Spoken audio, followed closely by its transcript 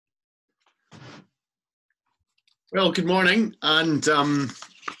Well, good morning and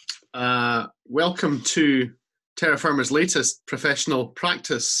welcome to Terra Firma's latest professional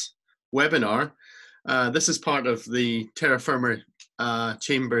practice webinar. This is part of the Terra Firma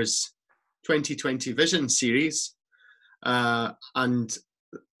Chamber's 2020 Vision series, and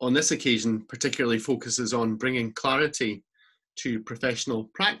on this occasion particularly focuses on bringing clarity to professional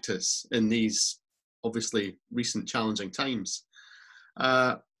practice in these obviously recent challenging times.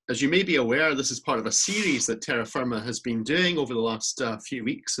 As you may be aware, this is part of a series that Terra Firma has been doing over the last few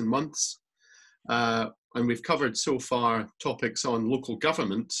weeks and months. And we've covered so far topics on local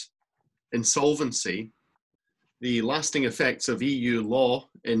government, insolvency, the lasting effects of EU law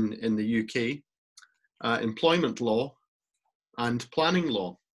in the UK, employment law, and planning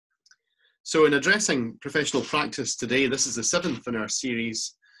law. So in addressing professional practice today, this is the 7th in our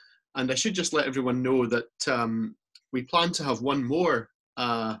series. And I should just let everyone know that we plan to have one more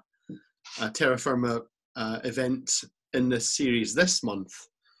Terra Firma event in this series this month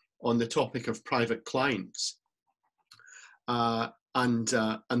on the topic of private clients, and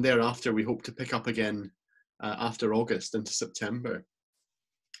thereafter we hope to pick up again after August into September.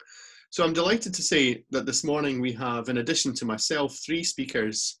 So I'm delighted to say that this morning we have, in addition to myself, 3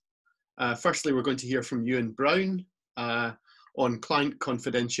 speakers. Firstly, we're going to hear from Ewan Brown on client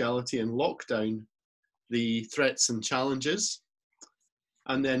confidentiality and lockdown, the threats and challenges.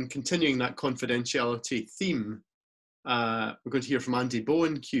 And then continuing that confidentiality theme, we're going to hear from Andy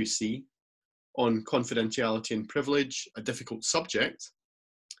Bowen, QC, on confidentiality and privilege, a difficult subject.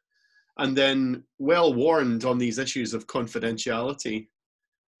 And then, well warned on these issues of confidentiality,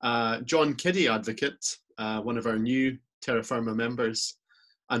 John Kiddy, advocate, one of our new Terra Firma members,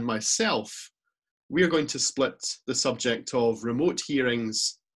 and myself, we are going to split the subject of remote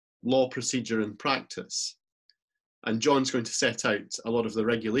hearings, law, procedure and practice. And John's going to set out a lot of the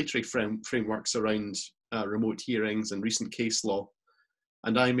regulatory frameworks around remote hearings and recent case law.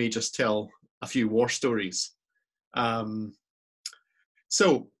 And I may just tell a few war stories.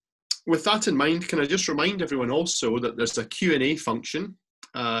 So with that in mind, can I just remind everyone also that there's a Q&A function.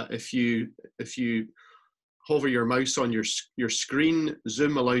 If you hover your mouse on your screen,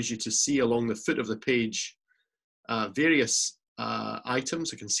 Zoom allows you to see along the foot of the page various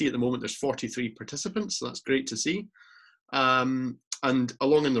items. You can see at the moment there's 43 participants, so that's great to see. And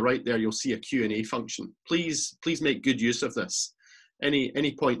along on the right there, you'll see a Q&A function. Please make good use of this.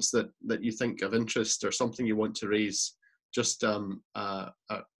 Any points that you think of interest or something you want to raise, just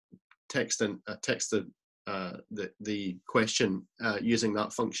text the question using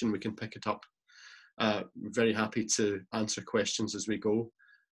that function. We can pick it up. Very happy to answer questions as we go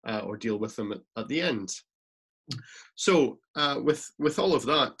or deal with them at the end. So with all of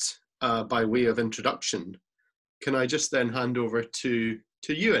that by way of introduction, can I just then hand over to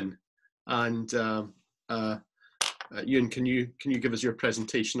Ewan? And Ewan, can you give us your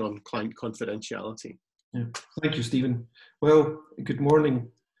presentation on client confidentiality? Yeah. Thank you, Stephen. Well, good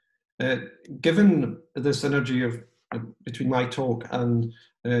morning. Given the synergy of between my talk and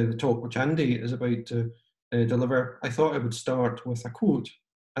the talk which Andy is about to deliver, I thought I would start with a quote,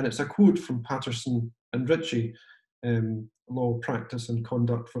 and it's a quote from Patterson and Ritchie, Law, Practice and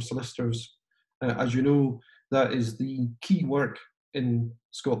Conduct for Solicitors. As you know, that is the key work in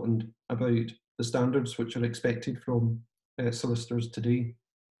Scotland about the standards which are expected from solicitors today.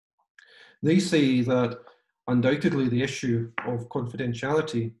 They say that undoubtedly the issue of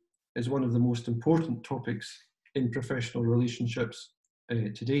confidentiality is one of the most important topics in professional relationships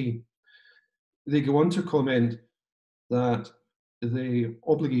today. They go on to comment that the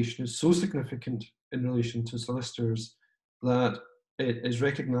obligation is so significant in relation to solicitors that it is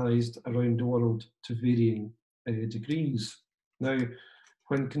recognised around the world to varying degrees. Now,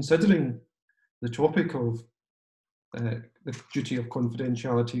 when considering the topic of the duty of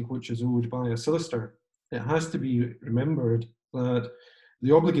confidentiality which is owed by a solicitor, it has to be remembered that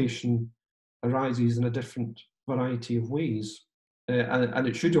the obligation arises in a different variety of ways. And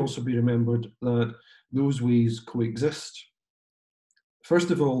it should also be remembered that those ways coexist.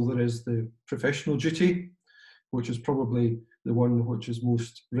 First of all, there is the professional duty, which is probably the one which is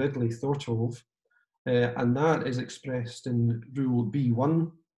most readily thought of, and that is expressed in Rule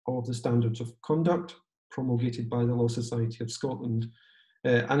B1 of the Standards of Conduct, promulgated by the Law Society of Scotland,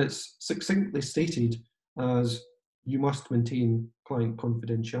 and it's succinctly stated as you must maintain client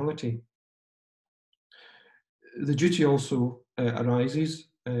confidentiality. The duty also arises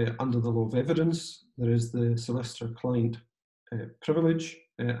under the law of evidence. There is the solicitor-client privilege,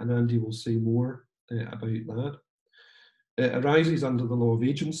 and Andy will say more about that. It arises under the law of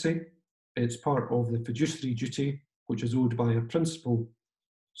agency. It's part of the fiduciary duty, which is owed by an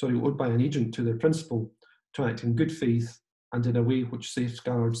agent to their principal to act in good faith and in a way which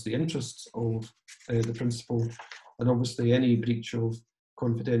safeguards the interests of the principal, and obviously any breach of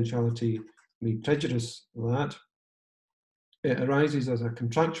confidentiality may prejudice that. It arises as a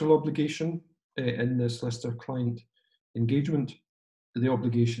contractual obligation in the solicitor-client engagement. The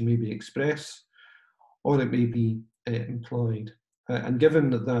obligation may be express or it may be implied. And given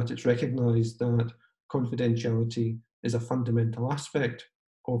that it's recognised that confidentiality is a fundamental aspect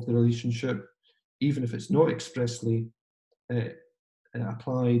of the relationship, even if it's not expressly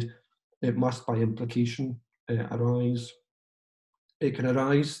applied, it must by implication arise. It can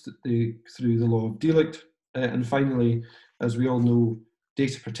arise through the law of delict. And finally, as we all know,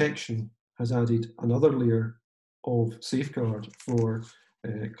 data protection has added another layer of safeguard for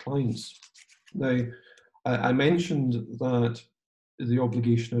clients. Now, I mentioned that the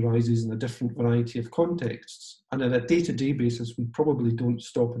obligation arises in a different variety of contexts, and on a day-to-day basis, we probably don't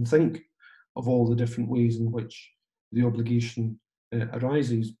stop and think of all the different ways in which the obligation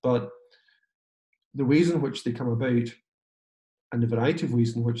arises, but the ways in which they come about and the variety of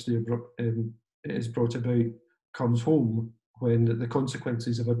ways in which it is brought about comes home when the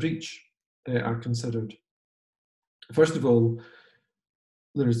consequences of a breach are considered. First of all,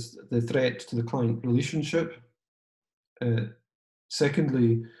 there's the threat to the client relationship.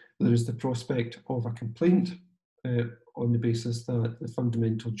 Secondly, there is the prospect of a complaint on the basis that the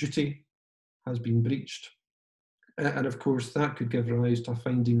fundamental duty has been breached. And of course, that could give rise to a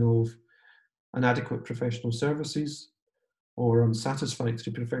finding of inadequate professional services or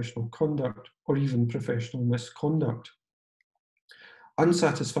unsatisfactory professional conduct or even professional misconduct.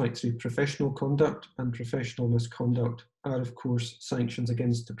 Unsatisfactory professional conduct and professional misconduct are, of course, sanctions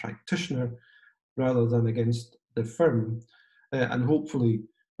against the practitioner rather than against the firm, and hopefully,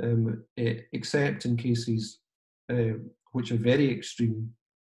 except in cases which are very extreme,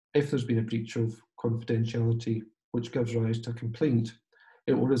 if there's been a breach of confidentiality which gives rise to a complaint,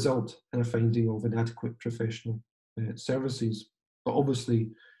 it will result in a finding of inadequate professional services. But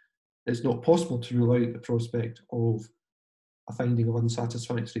obviously, it's not possible to rule out the prospect of a finding of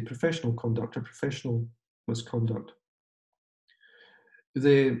unsatisfactory professional conduct or professional misconduct.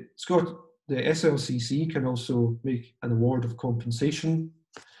 The SLCC can also make an award of compensation.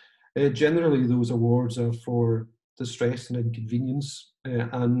 Generally, those awards are for distress and inconvenience,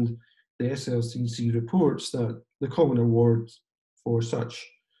 and the SLCC reports that the common award for such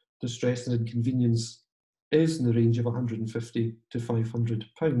distress and inconvenience is in the range of £150 to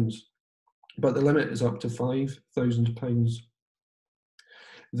 £500, but the limit is up to £5,000.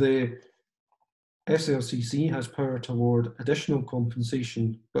 The SLCC has power to award additional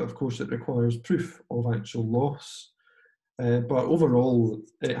compensation, but of course it requires proof of actual loss. But overall,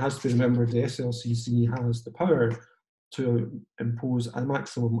 it has to be remembered the SLCC has the power to impose a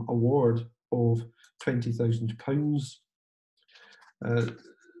maximum award of £20,000.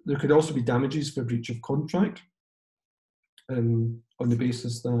 There could also be damages for breach of contract on the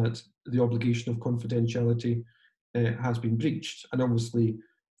basis that the obligation of confidentiality has been breached, and obviously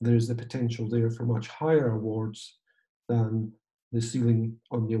there is the potential there for much higher awards than the ceiling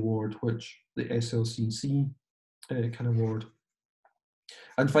on the award which the SLCC can award.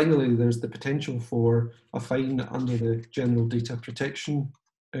 And finally, there's the potential for a fine under the General Data Protection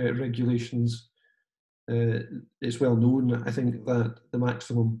regulations. It's well known, I think, that the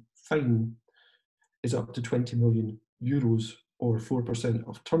maximum fine is up to €20 million or 4%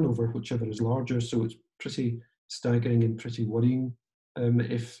 of turnover, whichever is larger. So it's pretty staggering and pretty worrying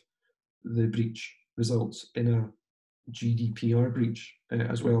if the breach results in a GDPR breach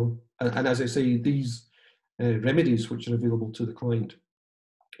as well. And as I say, these remedies which are available to the client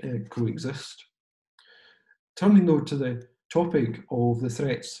coexist. Turning though to the topic of the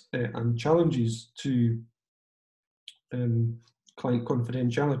threats and challenges to client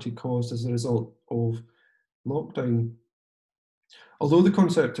confidentiality caused as a result of lockdown. Although the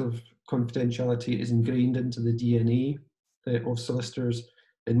concept of confidentiality is ingrained into the DNA of solicitors,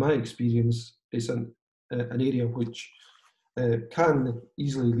 in my experience, it's an area which can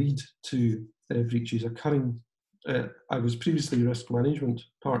easily lead to breaches occurring. I was previously a risk management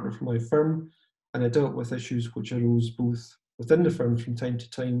partner for my firm, and I dealt with issues which arose both within the firm from time to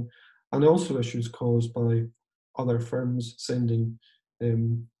time, and also issues caused by other firms sending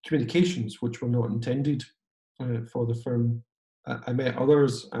communications which were not intended for the firm. I met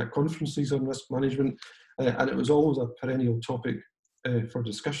others at conferences on risk management, and it was always a perennial topic for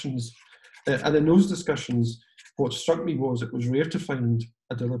discussions. And in those discussions, what struck me was it was rare to find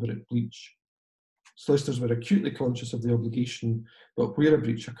a deliberate breach. Solicitors were acutely conscious of the obligation, but where a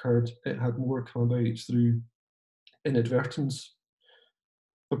breach occurred, it had more come about through inadvertence.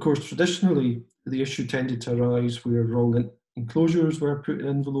 Of course, traditionally, the issue tended to arise where wrong enclosures were put in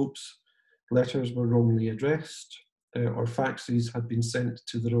envelopes, letters were wrongly addressed, or faxes had been sent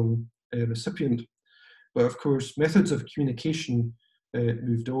to the wrong recipient. But of course, methods of communication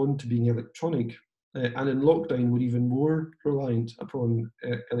moved on to being electronic, and in lockdown were even more reliant upon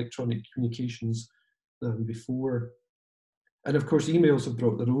electronic communications than before. And of course, emails have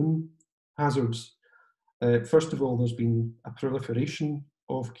brought their own hazards. First of all, there's been a proliferation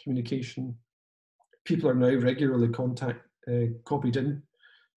of communication. People are now regularly copied in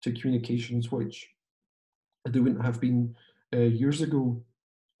to communications which they wouldn't have been years ago.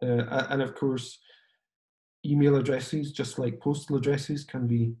 And of course, email addresses, just like postal addresses, can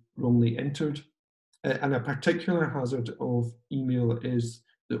be wrongly entered. And a particular hazard of email is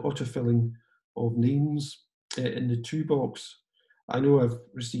the autofilling of names in the to box. I know I've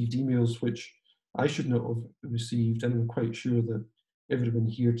received emails which I should not have received, and I'm quite sure that everyone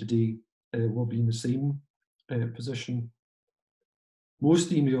here today will be in the same position. Most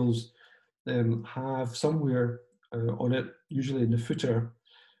emails have somewhere on it, usually in the footer,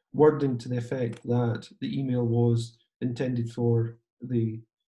 wording to the effect that the email was intended for the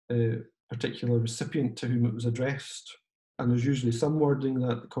particular recipient to whom it was addressed. And there's usually some wording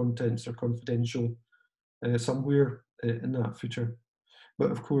that the contents are confidential somewhere in that footer.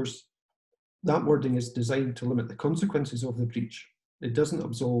 But of course, that wording is designed to limit the consequences of the breach. It doesn't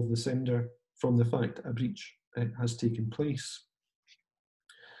absolve the sender from the fact a breach has taken place.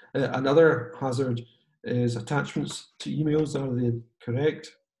 Another hazard is attachments to emails. Are they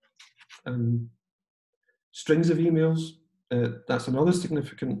correct? Strings of emails, that's another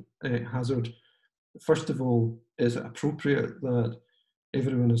significant hazard. First of all, is it appropriate that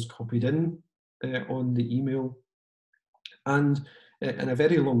everyone is copied in on the email? And in a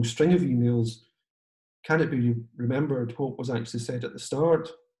very long string of emails, can it be remembered what was actually said at the start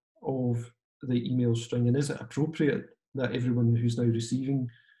of the email string? And is it appropriate that everyone who's now receiving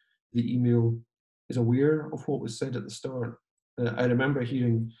the email is aware of what was said at the start? I remember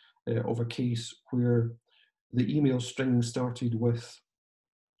hearing of a case where the email string started with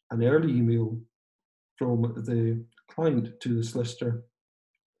an early email from the client to the solicitor,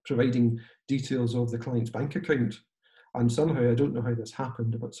 providing details of the client's bank account. And somehow, I don't know how this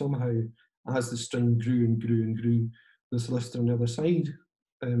happened, but somehow, as the string grew and grew and grew, the solicitor on the other side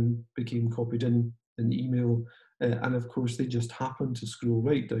became copied in the email. And of course, they just happened to scroll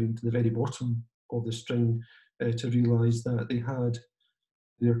right down to the very bottom of the string to realise that they had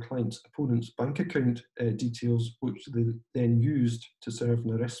their client's opponent's bank account details, which they then used to serve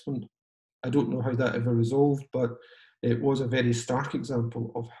an arrestment. I don't know how that ever resolved, but it was a very stark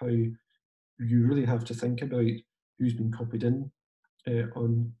example of how you really have to think about who's been copied in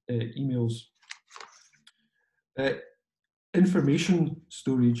on emails. Information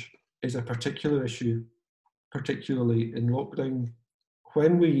storage is a particular issue, particularly in lockdown.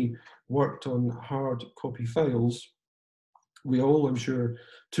 When we worked on hard copy files, we all, I'm sure,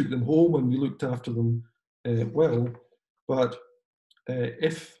 took them home and we looked after them well, but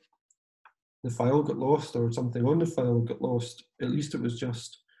if the file got lost or something on the file got lost, at least it was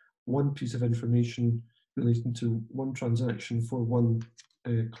just one piece of information relating to one transaction for one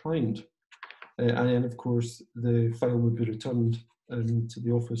client. And then, of course, the file would be returned to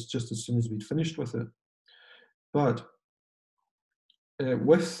the office just as soon as we'd finished with it. But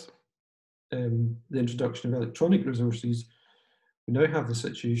with the introduction of electronic resources, we now have the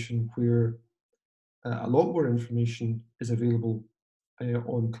situation where a lot more information is available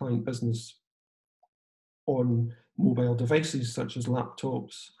on client business on mobile devices such as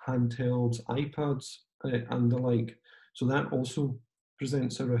laptops, handhelds, iPads, and the like. So that also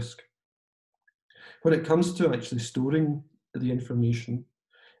presents a risk. When it comes to actually storing the information,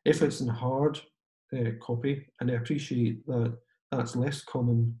 if it's in hard copy, and I appreciate that that's less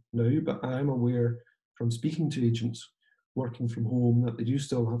common now, but I am aware from speaking to agents working from home that they do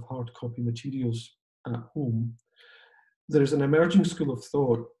still have hard copy materials at home. There is an emerging school of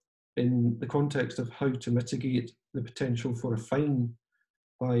thought in the context of how to mitigate the potential for a fine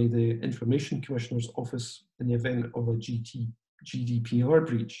by the Information Commissioner's Office in the event of a GDPR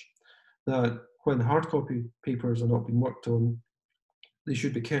breach, that when hard copy papers are not being worked on, they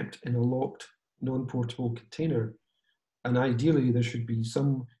should be kept in a locked, non-portable container. And ideally, there should be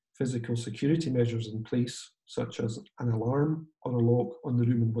some physical security measures in place, such as an alarm or a lock on the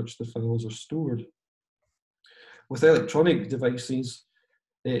room in which the files are stored. With electronic devices,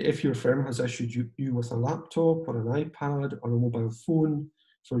 if your firm has issued you with a laptop or an iPad or a mobile phone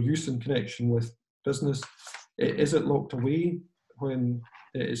for use in connection with business, is it locked away when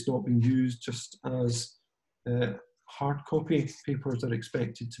it's not being used just as hard copy papers are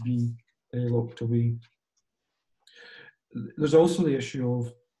expected to be locked away. There's also the issue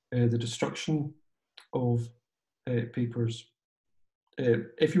of the destruction of papers.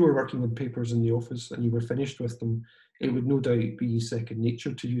 If you were working on papers in the office and you were finished with them, it would no doubt be second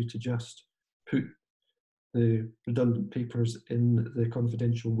nature to you to just put the redundant papers in the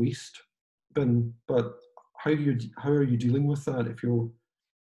confidential waste bin. But how are you dealing with that if you're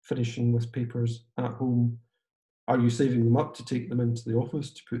finishing with papers at home? Are you saving them up to take them into the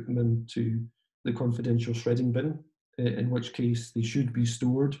office to put them into the confidential shredding bin, in which case they should be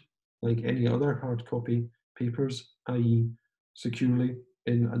stored like any other hard copy papers, i.e. securely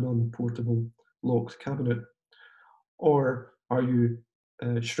in a non-portable locked cabinet? Or are you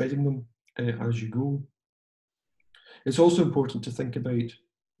shredding them as you go? It's also important to think about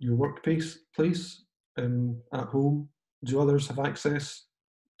your workplace at home. Do others have access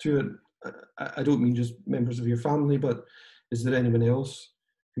to it? I don't mean just members of your family, but is there anyone else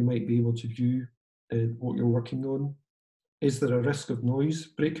who might be able to view what you're working on? Is there a risk of noise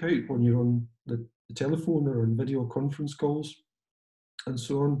breakout when you're on the telephone or on video conference calls and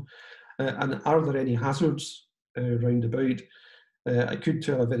so on? And are there any hazards round about? I could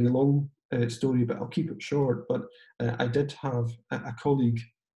tell a very long story, but I'll keep it short. But I did have a colleague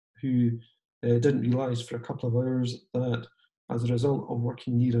who didn't realise for a couple of hours that as a result of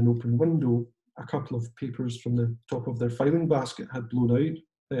working near an open window, a couple of papers from the top of their filing basket had blown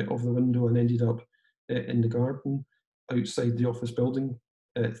out of the window and ended up in the garden outside the office building.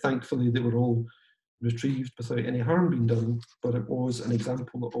 Thankfully, they were all retrieved without any harm being done, but it was an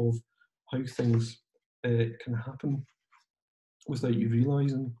example of how things can happen without you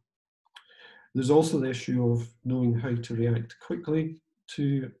realising. There's also the issue of knowing how to react quickly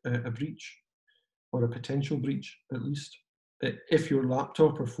to a breach, or a potential breach at least. If your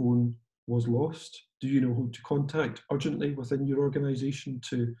laptop or phone was lost, do you know who to contact urgently within your organisation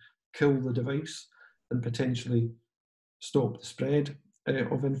to kill the device and potentially stop the spread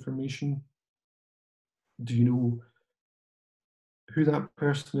of information? Do you know who that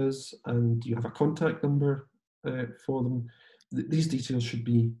person is, and do you have a contact number for them? These details should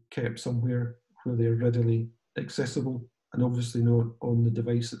be kept somewhere where they're readily accessible, and obviously not on the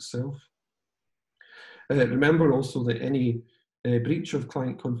device itself. Remember also that any breach of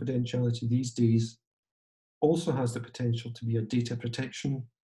client confidentiality these days also has the potential to be a data protection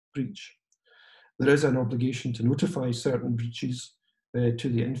breach. There is an obligation to notify certain breaches to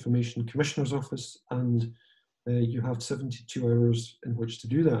the Information Commissioner's Office, and you have 72 hours in which to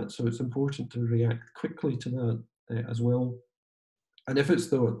do that. So it's important to react quickly to that as well. And if it's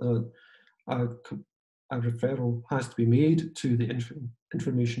thought that a referral has to be made to the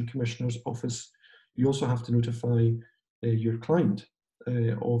Information Commissioner's Office, you also have to notify your client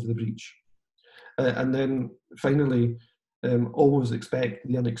of the breach. And then finally, always expect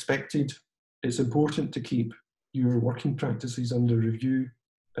the unexpected. It's important to keep your working practices under review,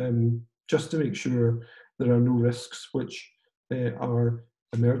 just to make sure there are no risks which are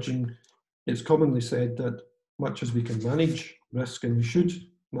emerging. It's commonly said that much as we can manage risk, and we should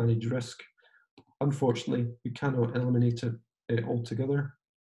manage risk, unfortunately, we cannot eliminate it altogether.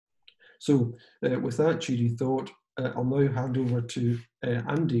 So with that cheery thought, I'll now hand over to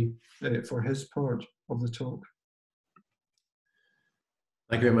Andy for his part of the talk.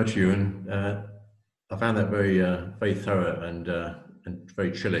 Thank you very much, Ewan. I found that very, very thorough and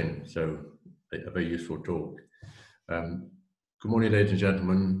very chilling, so a very useful talk. Good morning, ladies and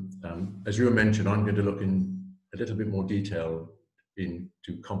gentlemen. As Ewan mentioned, I'm going to look in a little bit more detail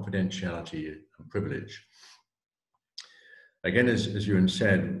into confidentiality and privilege. Again, as Ewan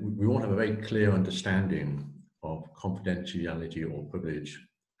said, we want to have a very clear understanding of confidentiality or privilege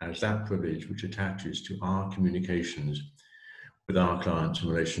as that privilege which attaches to our communications with our clients in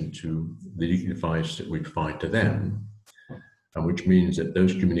relation to the legal advice that we provide to them, and which means that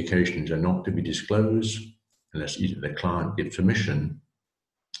those communications are not to be disclosed unless either the client gives permission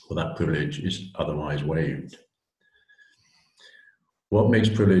or that privilege is otherwise waived. What makes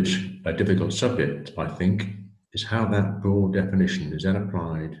privilege a difficult subject, I think, is how that broad definition is then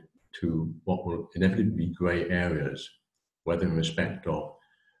applied to what will inevitably be grey areas, whether in respect of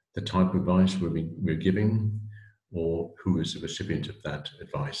the type of advice we're giving or who is the recipient of that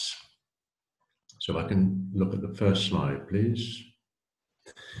advice. So if I can look at the first slide, please.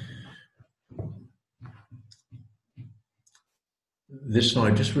 This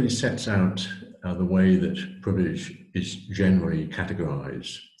slide just really sets out the way that privilege is generally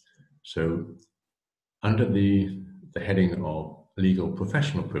categorized. So under the heading of legal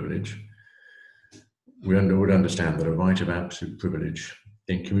professional privilege, we would understand that a right of absolute privilege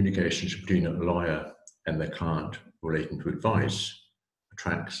in communications between a lawyer and their client relating to advice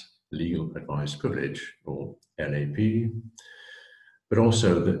attracts legal advice privilege, or LAP, but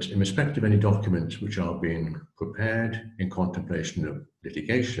also that in respect of any documents which are being prepared in contemplation of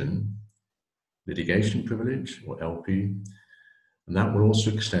litigation privilege, or LP, and that will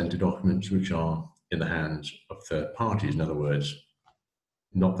also extend to documents which are in the hands of third parties. In other words,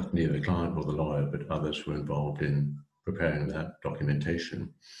 not that neither the client nor the lawyer, but others who are involved in preparing that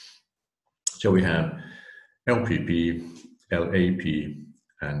documentation. So we have LPP, LAP,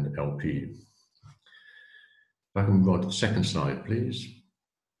 and LP. If I can move on to the second slide, please.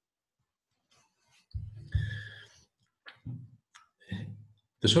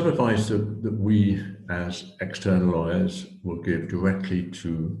 The sort of advice that we as external lawyers will give directly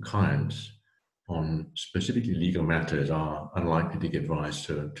to clients on specifically legal matters are unlikely to give rise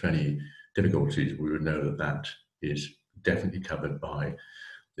to any difficulties. We would know that that is definitely covered by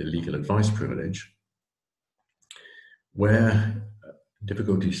the legal advice privilege. Where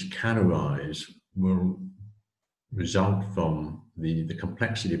difficulties can arise will result from the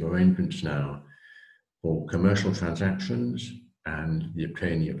complexity of arrangements now for commercial transactions and the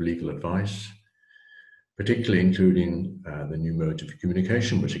obtaining of legal advice, particularly including the new modes of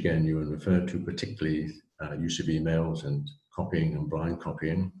communication, which again you referred to, particularly use of emails and copying and blind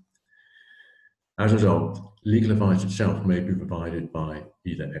copying. As a result, legal advice itself may be provided by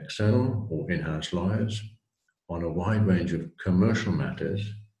either external or in-house lawyers on a wide range of commercial matters,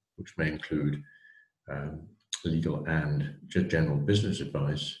 which may include legal and general business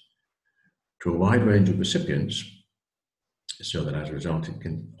advice, to a wide range of recipients, so that as a result it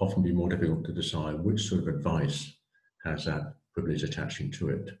can often be more difficult to decide which sort of advice has that privilege attaching to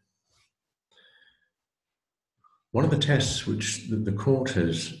it. One of the tests which the court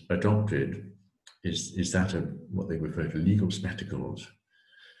has adopted is that of what they refer to legal spectacles.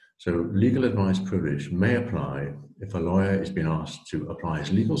 So legal advice privilege may apply if a lawyer is being asked to apply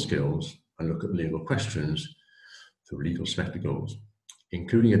his legal skills and look at legal questions through legal spectacles,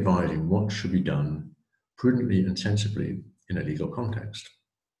 including advising what should be done prudently and sensibly in a legal context.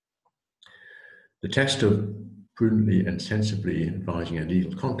 The test of prudently and sensibly advising in a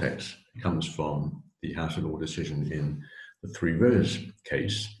legal context comes from the House of Law decision in the Three Rivers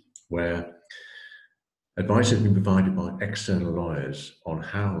case, where advice has been provided by external lawyers on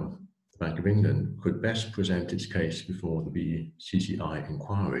how the Bank of England could best present its case before the BCCI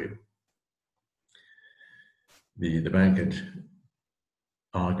inquiry. The bank had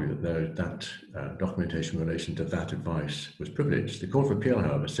argued that documentation in relation to that advice was privileged. The Court of Appeal,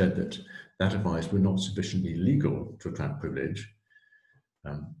 however, said that that advice was not sufficiently legal to attract privilege,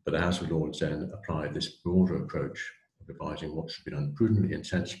 but the House of Lords then applied this broader approach of advising what should be done prudently and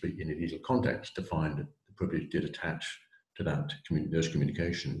sensibly in a legal context to find that the privilege did attach to those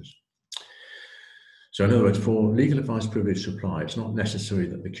communications. So in other words, for legal advice privilege to apply, it's not necessary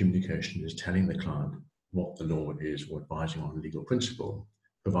that the communication is telling the client what the law is or advising on a legal principle,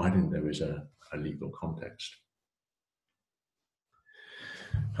 providing there is a legal context.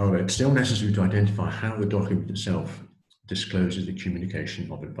 However, it's still necessary to identify how the document itself discloses the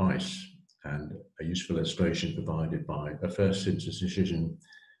communication of advice, and a useful illustration provided by a first instance decision,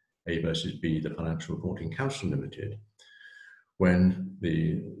 A versus B, the Financial Reporting Council Limited, when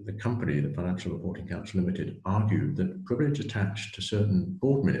the company, the Financial Reporting Council Limited, argued that privilege attached to certain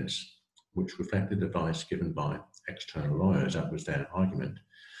board minutes which reflected advice given by external lawyers. That was their argument.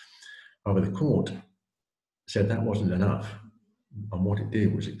 However, the court said that wasn't enough, and what it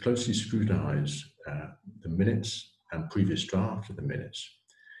did was it closely scrutinized the minutes and previous drafts of the minutes,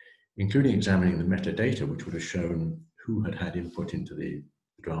 including examining the metadata which would have shown who had input into the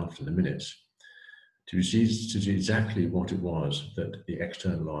drafts and the minutes, to see exactly what it was that the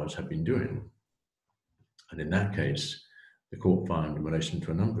external lawyers had been doing. And in that case, the court found, in relation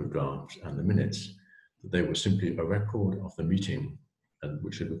to a number of drafts and the minutes, that they were simply a record of the meeting, and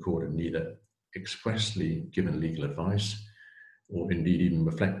which had recorded neither expressly given legal advice or indeed even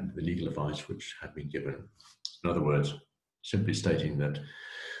reflected the legal advice which had been given. In other words, simply stating that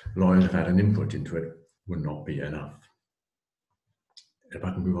lawyers have had an input into it would not be enough. If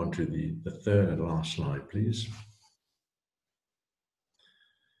I can move on to the third and last slide, please.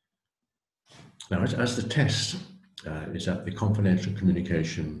 Now, as the test is that the confidential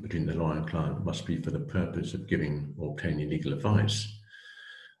communication between the lawyer and client must be for the purpose of giving or obtaining legal advice.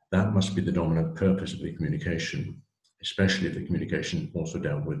 That must be the dominant purpose of the communication, especially if the communication also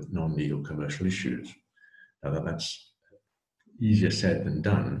dealt with non-legal commercial issues. Now that's easier said than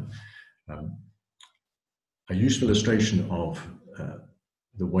done. A useful illustration of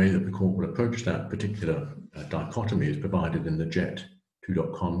the way that the court will approach that particular dichotomy is provided in the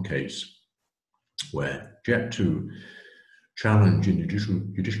Jet2.com case, where Jet 2 challenged in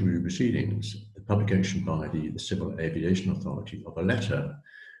judicial review proceedings the publication by the Civil Aviation Authority of a letter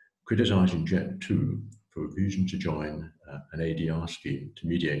criticising Jet 2 for refusing to join an ADR scheme to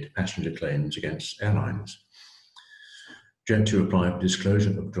mediate passenger claims against airlines. Jet 2 applied for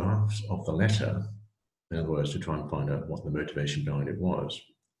disclosure of drafts of the letter, in other words, to try and find out what the motivation behind it was.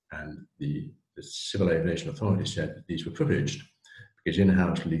 And the Civil Aviation Authority said that these were privileged because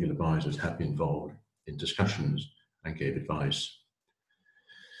in-house legal advisors had been involved in discussions and gave advice.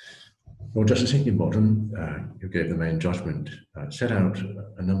 Lord Justice Higginbottom, who gave the main judgment, set out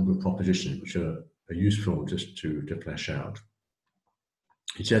a number of propositions which are useful just to flesh out.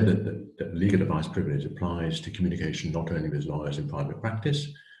 He said that legal advice privilege applies to communication not only with lawyers in private practice,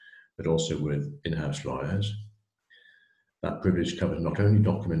 but also with in-house lawyers. That privilege covers not only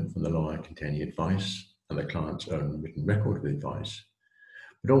documents from the lawyer containing advice and the client's own written record of the advice,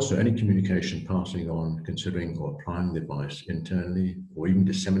 but also any communication passing on, considering or applying the advice internally, or even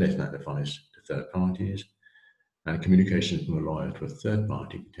disseminating that advice to third parties, and communication from a lawyer to a third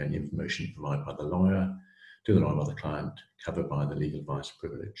party containing information provided by the lawyer to the lawyer by the client, covered by the legal advice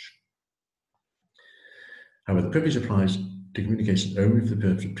privilege. However, the privilege applies to communication only for the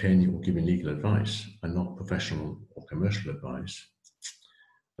purpose of obtaining or giving legal advice and not professional or commercial advice.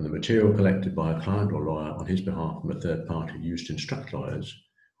 And the material collected by a client or lawyer on his behalf from a third party used to instruct lawyers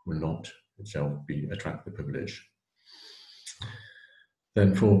will not itself attract the privilege.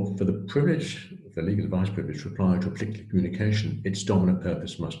 Then for the privilege, the legal advice privilege to apply to a particular communication, its dominant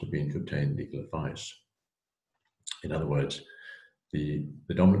purpose must have been to obtain legal advice. In other words, the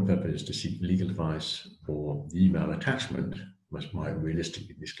dominant purpose is to seek legal advice, or the email attachment might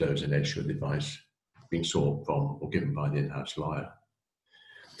realistically disclose the nature of the advice being sought from or given by the in-house lawyer.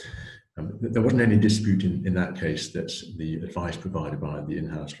 There wasn't any dispute in that case that the advice provided by the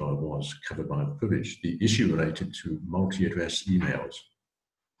in-house lawyer was covered by the privilege. The issue related to multi-address emails,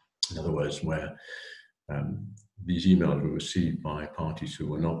 in other words, where these emails were received by parties who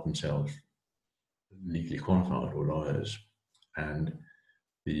were not themselves legally qualified or lawyers. And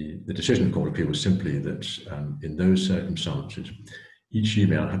the decision of the Court of Appeal was simply that in those circumstances, each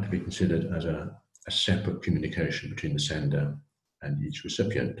email had to be considered as a separate communication between the sender and each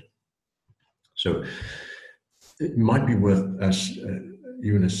recipient. So it might be worth, as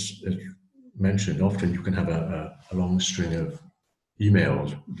even as mentioned, often you can have a long string of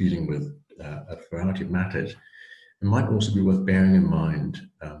emails dealing with a variety of matters. It might also be worth bearing in mind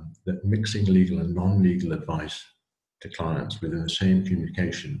that mixing legal and non-legal advice to clients within the same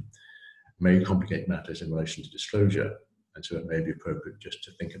communication may complicate matters in relation to disclosure, and so it may be appropriate just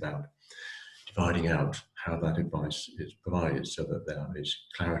to think about dividing out how that advice is provided so that there is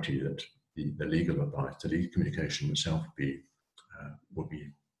clarity that the legal advice, the legal communication itself will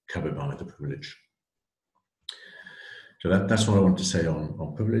be covered by the privilege. So that's what I want to say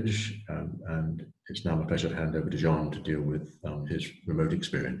on privilege, and it's now my pleasure to hand over to John to deal with his remote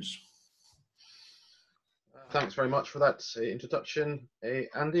experience. Thanks very much for that introduction,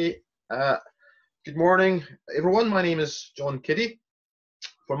 Andy. Good morning, everyone. My name is John Kiddie.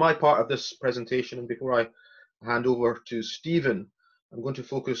 For my part of this presentation, and before I hand over to Stephen, I'm going to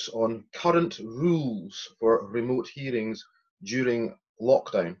focus on current rules for remote hearings during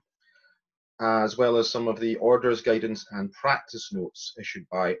lockdown, as well as some of the orders, guidance and practice notes issued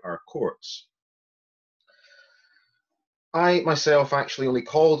by our courts. I myself actually only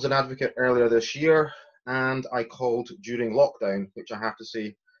called as an advocate earlier this year, and I called during lockdown, which I have to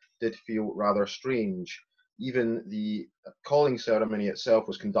say did feel rather strange. Even the calling ceremony itself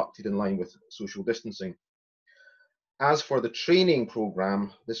was conducted in line with social distancing. As for the training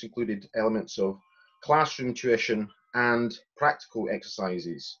programme, this included elements of classroom tuition and practical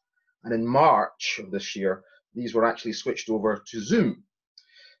exercises. And in March of this year, these were actually switched over to Zoom.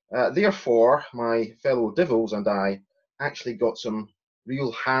 Therefore, my fellow Divils and I actually got some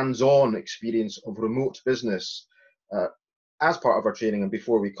real hands-on experience of remote business as part of our training and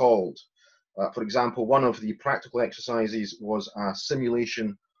before we called. For example, one of the practical exercises was a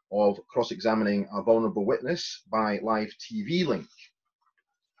simulation of cross-examining a vulnerable witness by live TV link.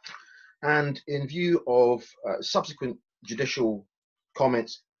 And in view of subsequent judicial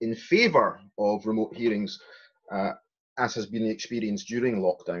comments in favour of remote hearings, as has been the experience during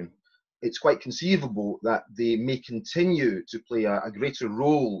lockdown, it's quite conceivable that they may continue to play a greater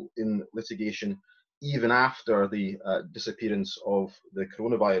role in litigation even after the disappearance of the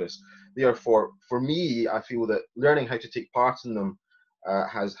coronavirus. Therefore, for me, I feel that learning how to take part in them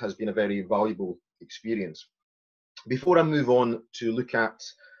has been a very valuable experience. Before I move on to look at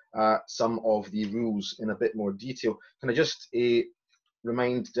some of the rules in a bit more detail, can I just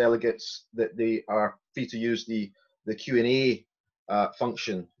remind delegates that they are free to use the Q&A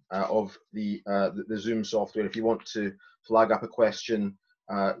function of the Zoom software if you want to flag up a question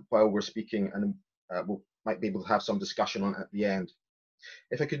while we're speaking, and we might be able to have some discussion on it at the end.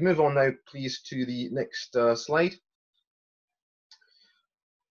 If I could move on now, please, to the next slide.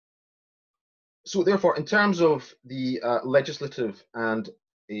 So therefore, in terms of the legislative and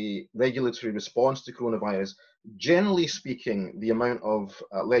a regulatory response to coronavirus, generally speaking, the amount of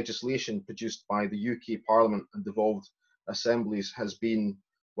legislation produced by the UK Parliament and devolved assemblies has been,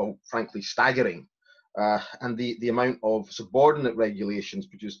 well, frankly, staggering. And the amount of subordinate regulations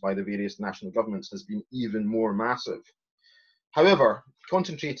produced by the various national governments has been even more massive. However,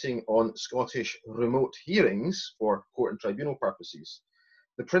 concentrating on Scottish remote hearings for court and tribunal purposes,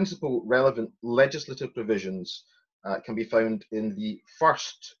 the principal relevant legislative provisions can be found in the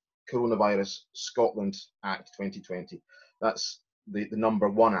first Coronavirus Scotland Act 2020. That's the number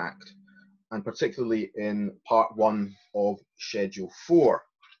 1 Act, and particularly in Part 1 of Schedule 4.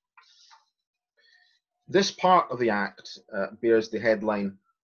 This part of the Act bears the headline,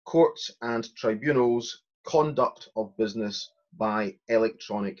 Courts and Tribunals Conduct of Business by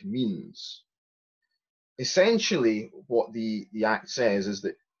Electronic Means. Essentially, what the Act says is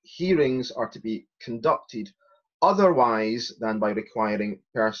that hearings are to be conducted otherwise than by requiring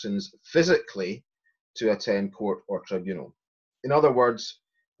persons physically to attend court or tribunal. In other words,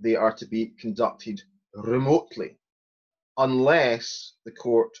 they are to be conducted remotely, unless the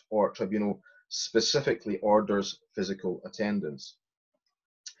court or tribunal specifically orders physical attendance.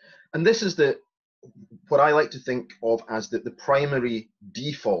 And this is what I like to think of as the primary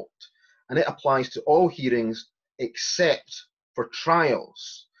default, and it applies to all hearings except for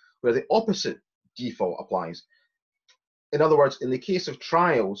trials, where the opposite default applies. In other words, in the case of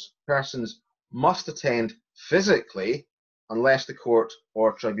trials, persons must attend physically unless the court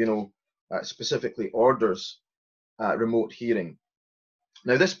or tribunal specifically orders remote hearing.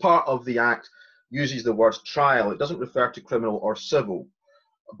 Now, this part of the Act uses the word trial. It doesn't refer to criminal or civil,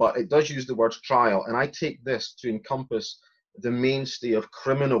 but it does use the word trial, and I take this to encompass the mainstay of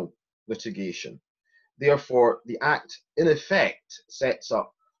criminal litigation. Therefore, the Act, in effect, sets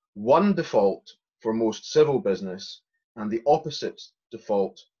up one default for most civil business and the opposite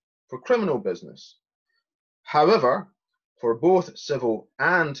default for criminal business. However, for both civil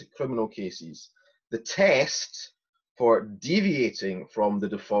and criminal cases, the test for deviating from the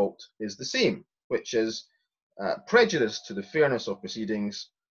default is the same, which is prejudice to the fairness of proceedings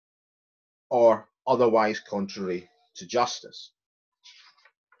or otherwise contrary to justice.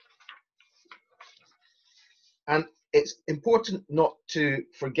 And it's important not to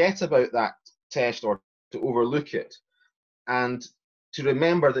forget about that test or to overlook it, and to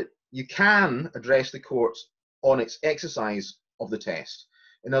remember that you can address the court on its exercise of the test.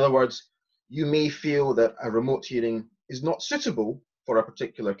 In other words, you may feel that a remote hearing is not suitable for a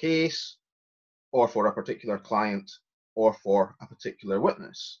particular case, or for a particular client, or for a particular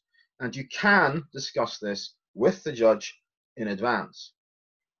witness. And you can discuss this with the judge in advance.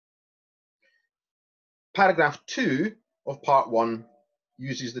 Paragraph 2 of Part 1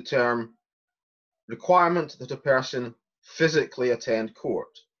 uses the term requirement that a person physically attend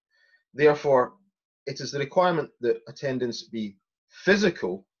court. Therefore, it is the requirement that attendance be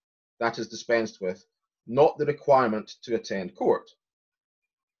physical that is dispensed with, not the requirement to attend court.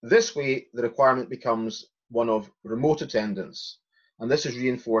 This way, the requirement becomes one of remote attendance, and this is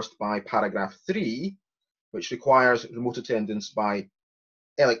reinforced by paragraph 3, which requires remote attendance by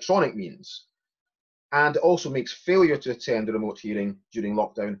electronic means, and also makes failure to attend a remote hearing during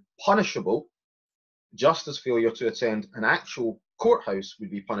lockdown punishable, just as failure to attend an actual courthouse would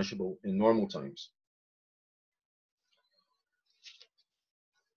be punishable in normal times.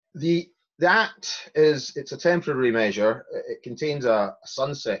 The Act it's a temporary measure. It contains a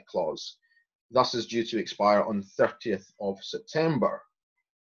sunset clause, thus is due to expire on 30th of September.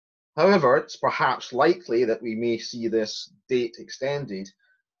 However, it's perhaps likely that we may see this date extended,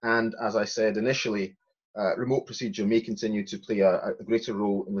 and as I said initially, remote procedure may continue to play a greater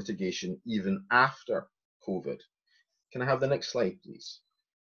role in litigation even after COVID. Can I have the next slide, please?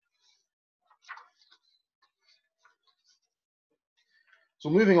 So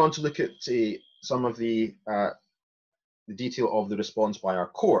moving on to look at some of the detail of the response by our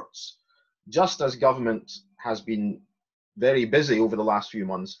courts. Just as government has been very busy over the last few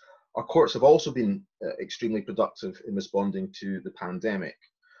months, our courts have also been extremely productive in responding to the pandemic.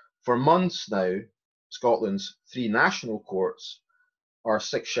 For months now, Scotland's 3 national courts, our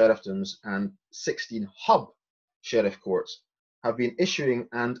 6 sheriffdoms and 16 hub sheriff courts have been issuing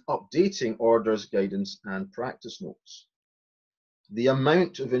and updating orders, guidance and practice notes. the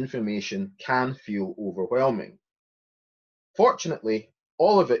amount of information can feel overwhelming. Fortunately,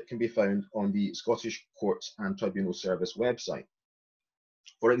 all of it can be found on the Scottish Courts and Tribunal Service website.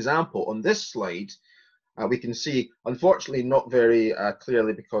 For example, on this slide, we can see, unfortunately not very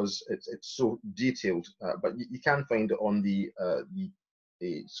clearly because it's so detailed, but you can find it on the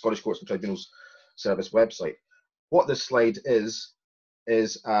Scottish Courts and Tribunals Service website. What this slide is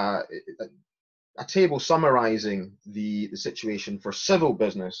a table summarising the situation for civil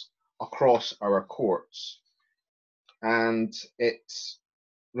business across our courts. And it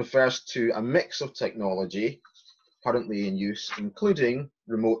refers to a mix of technology currently in use, including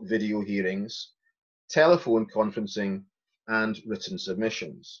remote video hearings, telephone conferencing, and written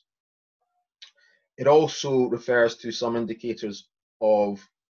submissions. It also refers to some indicators of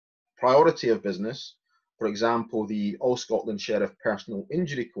priority of business. For example, the All Scotland Sheriff Personal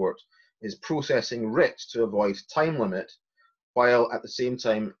Injury Court is processing writs to avoid time limit, while at the same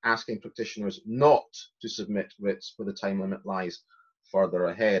time asking practitioners not to submit writs where the time limit lies further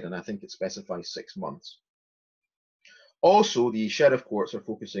ahead, and I think it specifies 6 months. Also, the Sheriff Courts are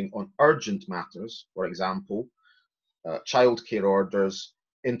focusing on urgent matters, for example, childcare orders,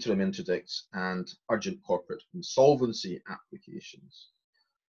 interim interdicts, and urgent corporate insolvency applications.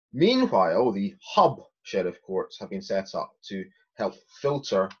 Meanwhile, the hub Sheriff Courts have been set up to help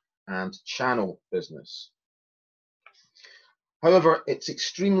filter and channel business. However, it's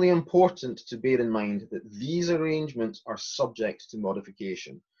extremely important to bear in mind that these arrangements are subject to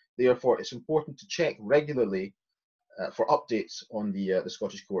modification. Therefore, it's important to check regularly for updates on the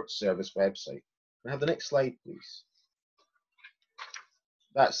Scottish Courts Service website. Can I have the next slide, please?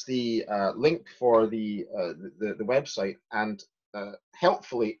 That's the link for the website, and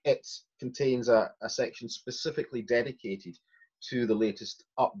helpfully it contains a section specifically dedicated to the latest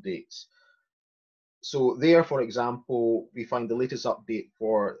updates. So there, for example, we find the latest update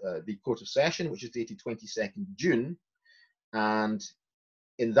for the Court of Session, which is dated 22nd June, and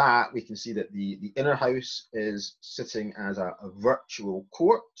in that, we can see that the inner house is sitting as a virtual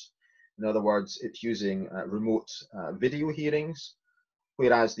court. In other words, it's using remote video hearings,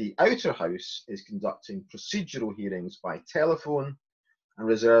 whereas the outer house is conducting procedural hearings by telephone and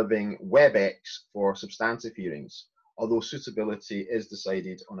reserving WebEx for substantive hearings, although suitability is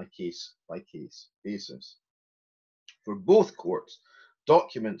decided on a case-by-case basis. For both courts,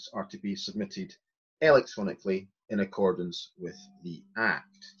 documents are to be submitted electronically in accordance with the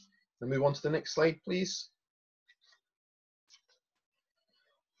Act. Can we move on to the next slide, please?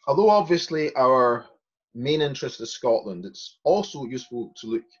 Although obviously our main interest is Scotland, it's also useful to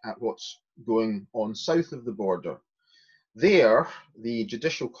look at what's going on south of the border. There, the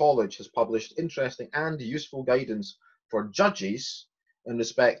Judicial College has published interesting and useful guidance for judges in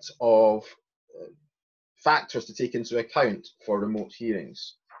respect of factors to take into account for remote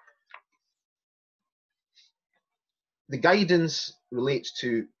hearings. The guidance relates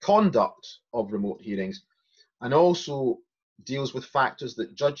to conduct of remote hearings and also deals with factors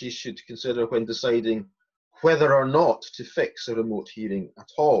that judges should consider when deciding whether or not to fix a remote hearing at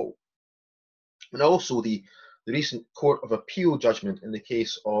all. And also the recent Court of Appeal judgment in the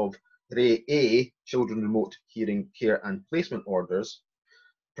case of Ray A, Children Remote Hearing Care and Placement Orders,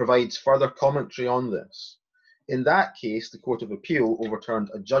 provides further commentary on this. In that case, the Court of Appeal overturned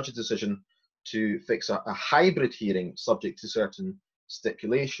a judge's decision to fix a hybrid hearing subject to certain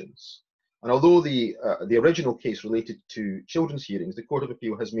stipulations. And although the original case related to children's hearings, the Court of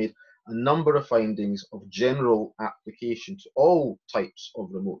Appeal has made a number of findings of general application to all types of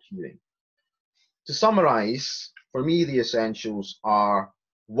remote hearing. To summarise, for me the essentials are: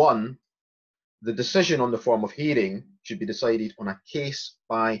 1, the decision on the form of hearing should be decided on a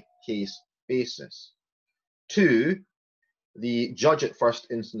case-by-case basis. 2, the judge at first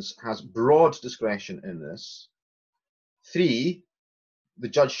instance has broad discretion in this. 3, the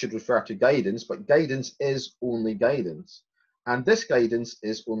judge should refer to guidance, but guidance is only guidance. And this guidance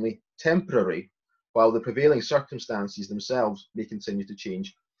is only temporary, while the prevailing circumstances themselves may continue to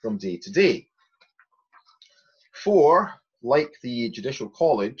change from day to day. 4, like the Judicial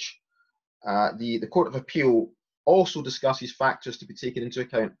College, the Court of Appeal also discusses factors to be taken into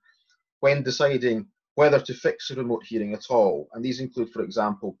account when deciding whether to fix a remote hearing at all. And these include, for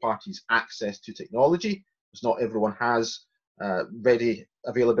example, parties' access to technology, because not everyone has ready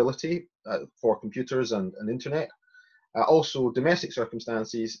availability for computers and internet. Also, domestic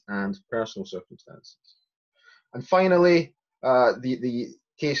circumstances and personal circumstances. And finally, the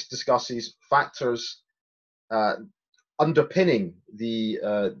case discusses factors underpinning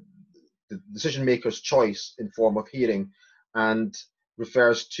the decision maker's choice in form of hearing, and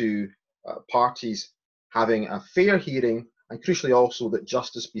refers to parties having a fair hearing and crucially also that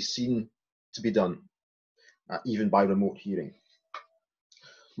justice be seen to be done, even by remote hearing.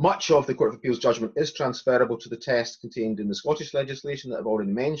 Much of the Court of Appeal's judgment is transferable to the test contained in the Scottish legislation that I've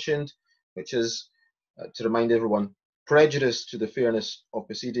already mentioned, which is, to remind everyone, prejudice to the fairness of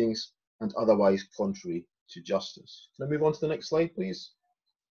proceedings and otherwise contrary to justice. Can I move on to the next slide, please?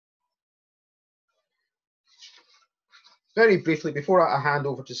 Very briefly, before I hand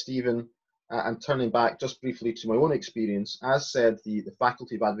over to Stephen, and turning back just briefly to my own experience, as said, the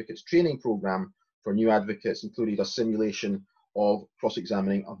Faculty of Advocates training programme for new advocates included a simulation of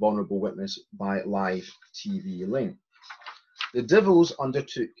cross-examining a vulnerable witness by live TV link. The DIVLs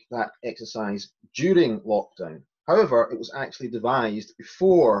undertook that exercise during lockdown. However, it was actually devised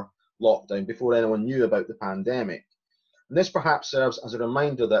before lockdown, before anyone knew about the pandemic. And this perhaps serves as a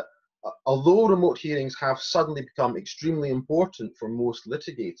reminder that although remote hearings have suddenly become extremely important for most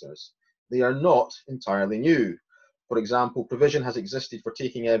litigators, they are not entirely new. For example, provision has existed for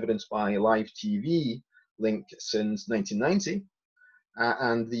taking evidence by live TV link since 1990,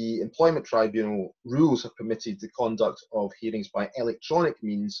 and the Employment Tribunal rules have permitted the conduct of hearings by electronic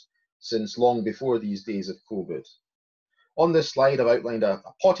means since long before these days of COVID. On this slide, I've outlined a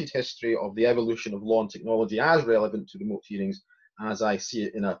potted history of the evolution of law and technology as relevant to remote hearings, as I see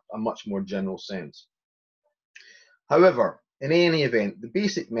it in a much more general sense. However, in any event, the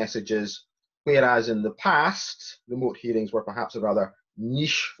basic message is, whereas in the past, remote hearings were perhaps a rather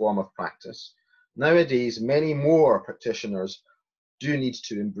niche form of practice, nowadays many more practitioners do need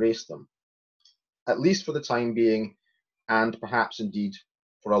to embrace them, at least for the time being, and perhaps indeed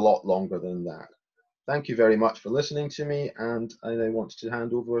for a lot longer than that. Thank you very much for listening to me, and I now want to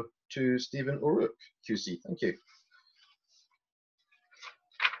hand over to Stephen O'Rourke, QC. Thank you.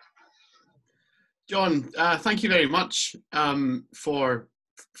 John, thank you very much for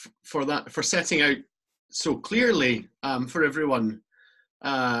setting out so clearly for everyone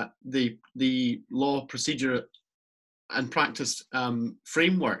the law, procedure and practice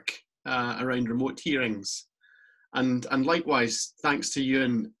framework around remote hearings. And likewise, thanks to you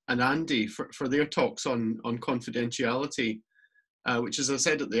and Andy for their talks on confidentiality, which, as I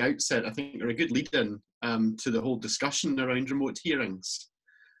said at the outset, I think are a good lead-in to the whole discussion around remote hearings.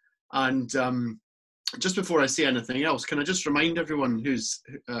 And just before I say anything else, can I just remind everyone who's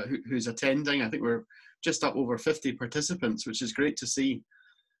attending? I think we're just up over 50 participants, which is great to see.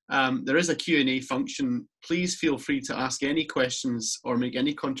 There is a Q&A function. Please feel free to ask any questions or make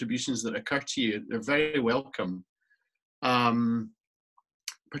any contributions that occur to you. They're very welcome.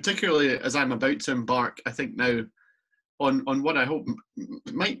 Particularly as I'm about to embark, I think now, on what I hope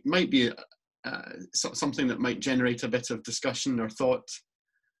might be something that might generate a bit of discussion or thought,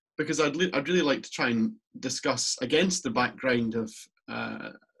 because I'd really like to try and discuss, against the background of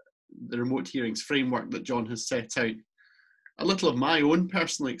the remote hearings framework that John has set out, a little of my own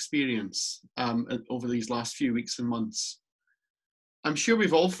personal experience over these last few weeks and months. I'm sure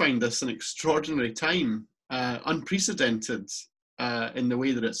we've all found this an extraordinary time, unprecedented in the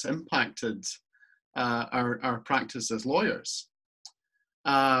way that it's impacted our practice as lawyers.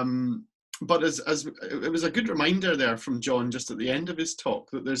 But as it was a good reminder there from John just at the end of his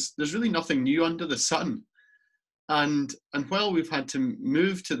talk, that there's really nothing new under the sun. And while we've had to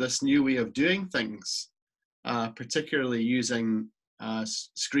move to this new way of doing things, particularly using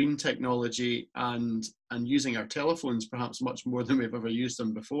screen technology and using our telephones perhaps much more than we've ever used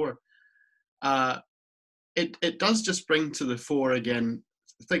them before, it does just bring to the fore again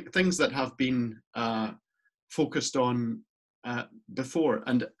things that have been focused on before.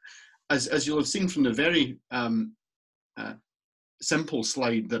 And as you'll have seen from the very simple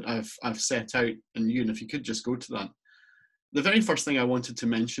slide that I've set out, and Ewan, if you could just go to that, the very first thing I wanted to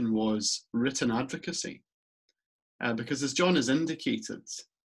mention was written advocacy. Because as John has indicated,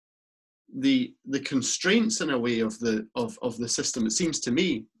 the constraints in a way of the system, it seems to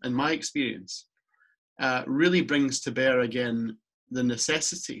me, in my experience, really brings to bear again the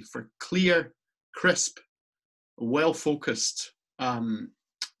necessity for clear, crisp, well-focused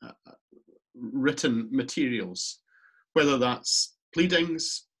written materials, whether that's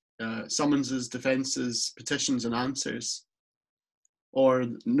pleadings, summonses, defences, petitions and answers, or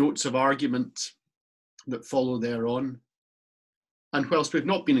notes of argument that follow thereon. And whilst we've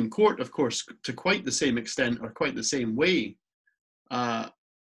not been in court, of course, to quite the same extent or quite the same way, I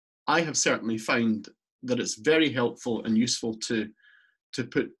have certainly found that it's very helpful and useful to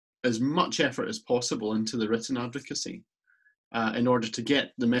put as much effort as possible into the written advocacy in order to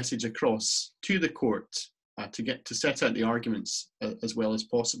get the message across to the court, to set out the arguments as well as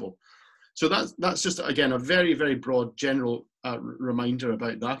possible. So that's just, again, a very, very broad general reminder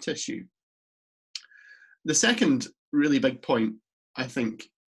about that issue. The second really big point, I think,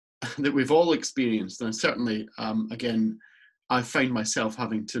 that we've all experienced, and certainly, again, I find myself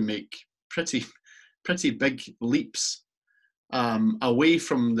having to make pretty big leaps away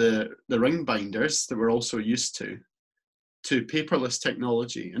from the ring binders that we're also used to paperless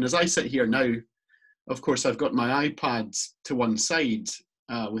technology. And as I sit here now, of course, I've got my iPad to one side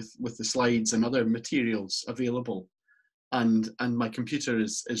with the slides and other materials available, and my computer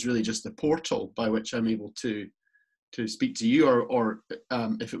is really just the portal by which I'm able to speak to you, or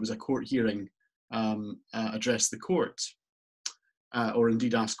if it was a court hearing, address the court, or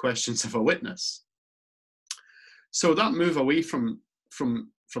indeed ask questions of a witness. So that move away from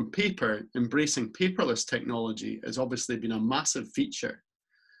paper, embracing paperless technology, has obviously been a massive feature.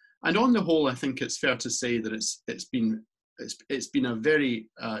 And on the whole, I think it's fair to say that it's been a very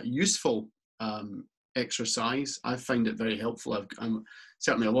useful exercise. I find it very helpful. I'm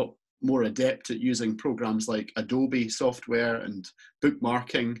certainly a lot more adept at using programs like Adobe software and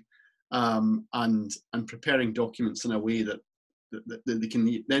bookmarking, and preparing documents in a way that they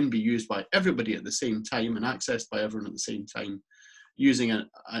can then be used by everybody at the same time and accessed by everyone at the same time, using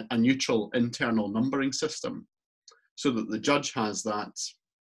a neutral internal numbering system, so that the judge has that,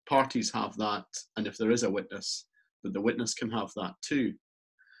 parties have that, and if there is a witness, that the witness can have that too.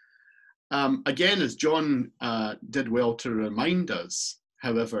 Again, as John did well to remind us,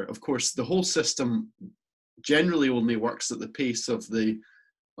 however, of course, the whole system generally only works at the pace of the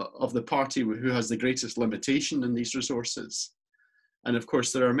party who has the greatest limitation in these resources. And of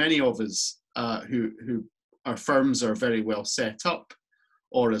course, there are many of us who our firms are very well set up,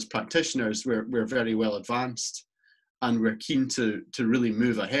 or as practitioners, we're very well advanced, and we're keen to really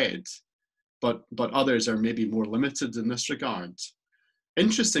move ahead. But others are maybe more limited in this regard.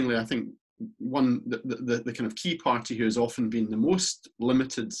 Interestingly, I think the kind of key party who has often been the most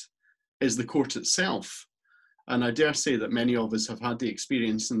limited is the court itself. And I dare say that many of us have had the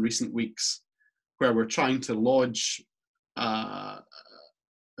experience in recent weeks where we're trying to lodge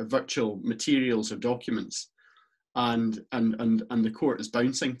virtual materials or documents, and the court is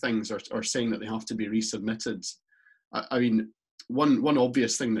bouncing things or saying that they have to be resubmitted. I mean, one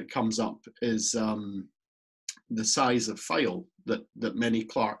obvious thing that comes up is the size of file that many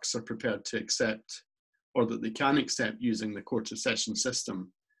clerks are prepared to accept, or that they can accept using the Court of Session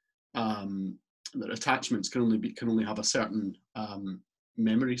system. That attachments can only have a certain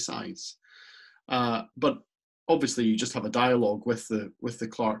memory size. But obviously, you just have a dialogue with the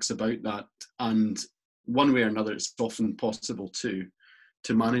clerks about that, and one way or another, it's often possible to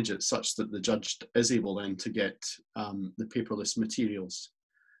manage it such that the judge is able then to get the paperless materials.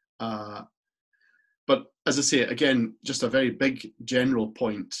 But as I say, again, just a very big general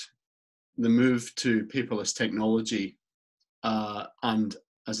point, the move to paperless technology, and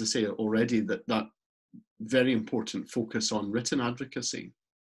as I say already, that very important focus on written advocacy.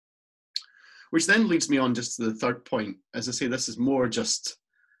 Which then leads me on just to the third point. As I say, this is more just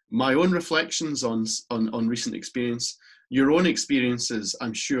my own reflections on recent experience. Your own experiences,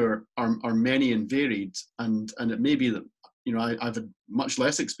 I'm sure, are many and varied, and it may be that, you know, I've had much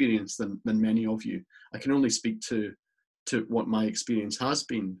less experience than many of you. I can only speak to what my experience has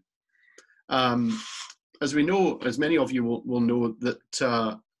been. As we know, as many of you will know, that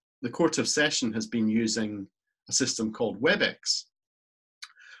the Court of Session has been using a system called WebEx,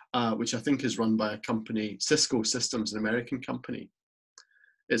 which I think is run by a company, Cisco Systems, an American company.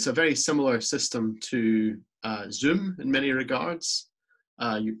 It's a very similar system to Zoom in many regards.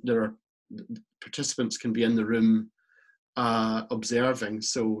 Participants can be in the room observing,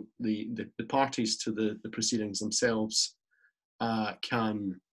 so the parties to the proceedings themselves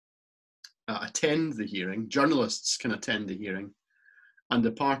can attend the hearing. Journalists can attend the hearing, and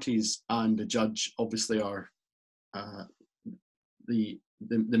the parties and the judge obviously are the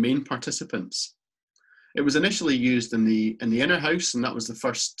main participants. It was initially used in the inner house, and that was the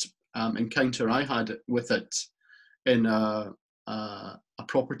first encounter I had with it in a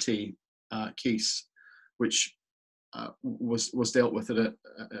property case, which was dealt with at a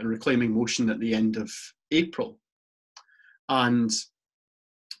reclaiming motion at the end of April, and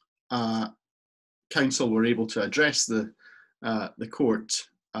counsel were able to address the court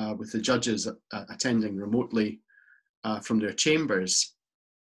with the judges attending remotely from their chambers.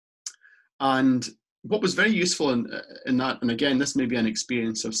 And what was very useful in that, and again, this may be an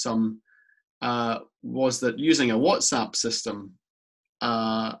experience of some, was that using a WhatsApp system,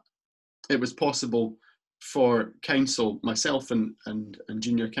 it was possible for counsel, myself and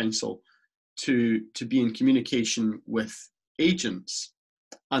junior counsel, to be in communication with agents,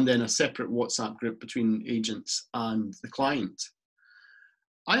 and then a separate WhatsApp group between agents and the client.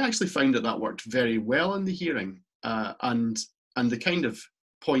 I actually found that worked very well in the hearing. and the kind of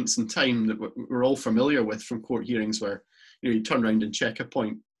points in time that we're all familiar with from court hearings, where you turn around and check a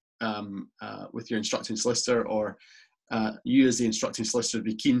point with your instructing solicitor, or you as the instructing solicitor would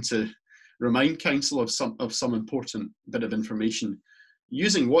be keen to remind counsel of some important bit of information.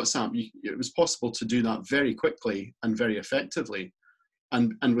 Using WhatsApp, it was possible to do that very quickly and very effectively,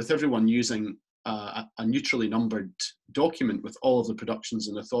 and with everyone using a neutrally numbered document with all of the productions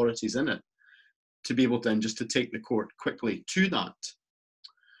and authorities in it, to be able then just to take the court quickly to that.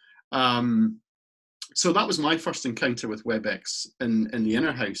 So that was my first encounter with WebEx in the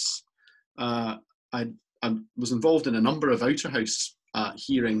inner house. I was involved in a number of outer house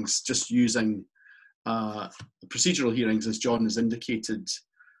hearings, just using procedural hearings, as John has indicated,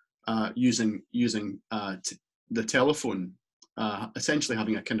 using the telephone, essentially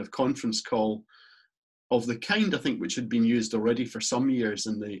having a kind of conference call of the kind, I think, which had been used already for some years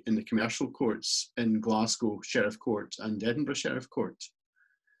in the commercial courts in Glasgow Sheriff Court and Edinburgh Sheriff Court.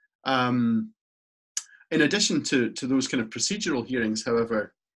 In addition to those kind of procedural hearings,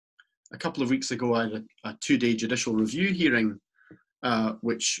 however, a couple of weeks ago I had a 2-day judicial review hearing,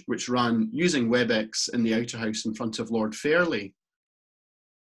 which ran using WebEx in the outer house in front of Lord Fairley.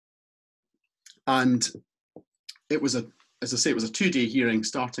 And it was as I say, it was a 2-day hearing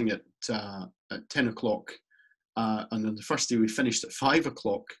starting at 10 o'clock. And on the first day we finished at 5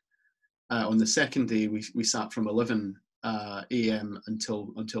 o'clock. On the second day we sat from 11 a.m.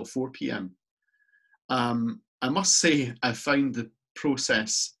 until 4 p.m. I must say I found the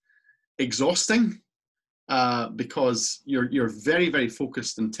process exhausting, because you're very, very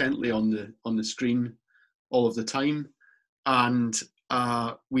focused intently on the screen all of the time. And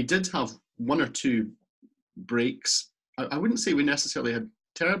we did have 1 or 2 breaks. I wouldn't say we necessarily had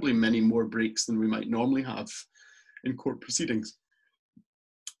terribly many more breaks than we might normally have in court proceedings,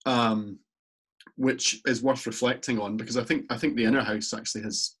 which is worth reflecting on, because I think the inner house actually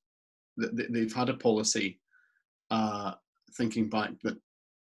has, they've had a policy, thinking back, that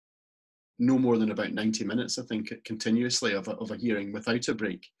no more than about 90 minutes, I think, continuously of a hearing without a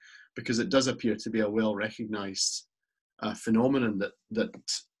break, because it does appear to be a well-recognised phenomenon that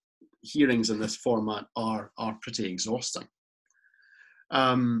hearings in this format are pretty exhausting.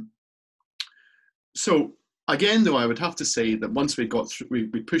 So again, though, I would have to say that once we got through,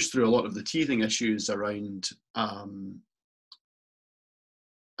 we pushed through a lot of the teething issues around the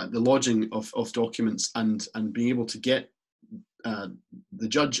lodging of documents and being able to get the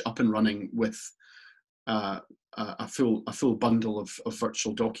judge up and running with a full bundle of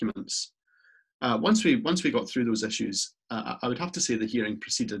virtual documents. Once we got through those issues, I would have to say the hearing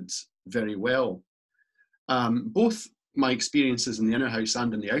proceeded very well. Both my experiences in the inner house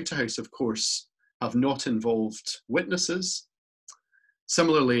and in the outer house, of course, have not involved witnesses.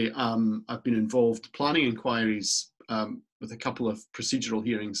 Similarly, I've been involved planning inquiries with a couple of procedural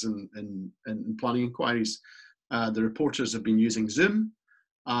hearings in planning inquiries. The reporters have been using Zoom,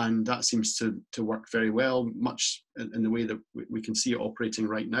 and that seems to work very well, much in the way that we can see it operating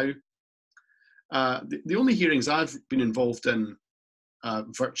right now. The only hearings I've been involved in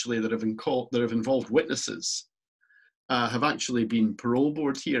virtually that have involved witnesses have actually been parole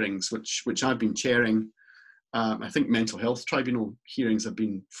board hearings, which I've been chairing. I think mental health tribunal hearings have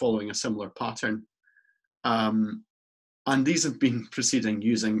been following a similar pattern. And these have been proceeding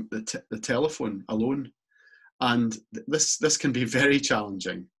using the telephone alone. And this can be very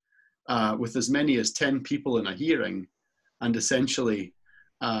challenging, with as many as 10 people in a hearing and essentially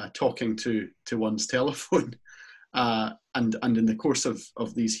talking to one's telephone. And in the course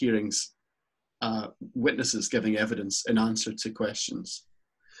of these hearings, witnesses giving evidence in answer to questions.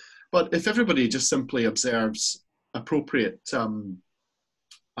 But if everybody just simply observes appropriate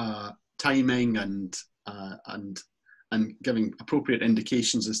timing and giving appropriate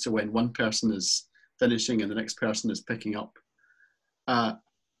indications as to when one person is finishing and the next person is picking up,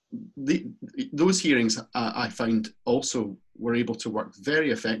 those hearings I found also were able to work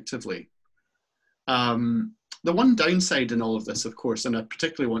very effectively. The one downside in all of this, of course, and I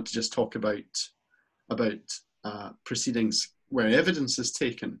particularly want to just talk about proceedings where evidence is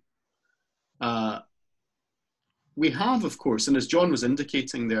taken. We have, of course, and as John was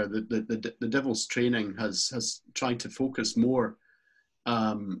indicating there, the devil's training has tried to focus more,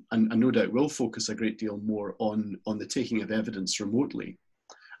 and no doubt will focus a great deal more on the taking of evidence remotely.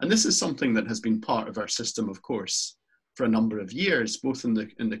 And this is something that has been part of our system, of course, for a number of years, both in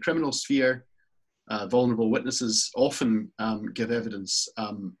the criminal sphere. Vulnerable witnesses often give evidence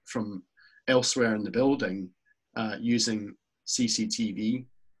from elsewhere in the building using CCTV.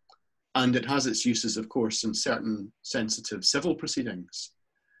 And it has its uses, of course, in certain sensitive civil proceedings.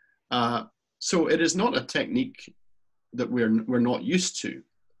 So it is not a technique that we're not used to.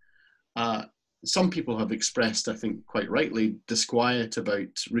 Some people have expressed, I think quite rightly, disquiet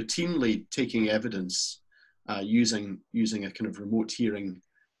about routinely taking evidence using a kind of remote hearing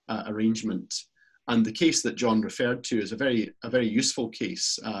arrangement. And the case that John referred to is a very useful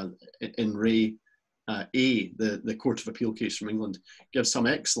case in Ray A, the Court of Appeal case from England, gives some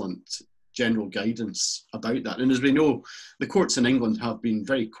excellent general guidance about that. And as we know, the courts in England have been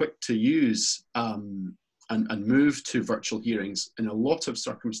very quick to use and move to virtual hearings in a lot of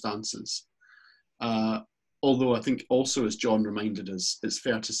circumstances. Although I think also, as John reminded us, it's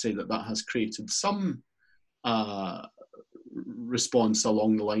fair to say that that has created some response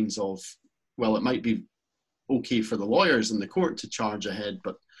along the lines of, well, it might be okay for the lawyers in the court to charge ahead,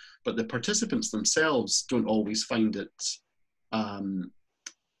 but the participants themselves don't always find it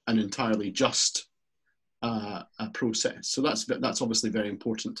an entirely just process. So that's obviously very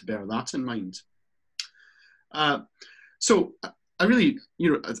important to bear that in mind. So I really,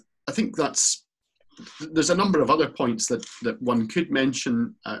 I think there's a number of other points that one could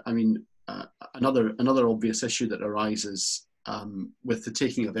mention. I mean, another obvious issue that arises with the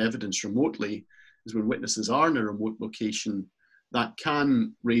taking of evidence remotely is when witnesses are in a remote location, that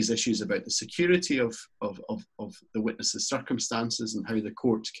can raise issues about the security of the witness's circumstances and how the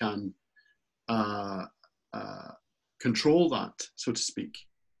court can control that, so to speak.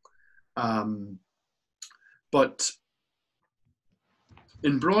 But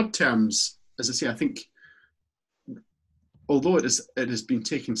in broad terms, as I say, I think although it has been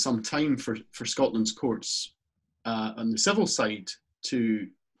taking some time for Scotland's courts on the civil side to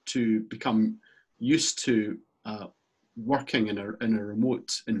become used to working in a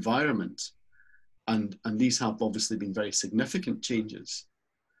remote environment, and these have obviously been very significant changes.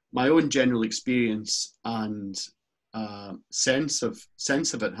 My own general experience and sense of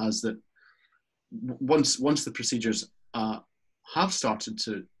it has that once the procedures have started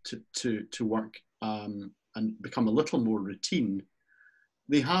to work and become a little more routine,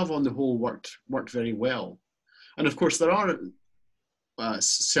 they have on the whole worked very well. And of course there are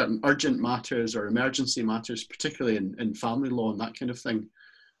certain urgent matters or emergency matters, particularly in family law and that kind of thing,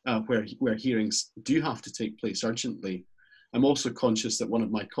 where hearings do have to take place urgently. I'm also conscious that one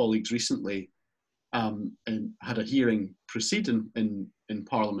of my colleagues recently had a hearing proceed in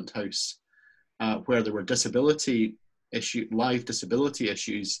Parliament House where there were live disability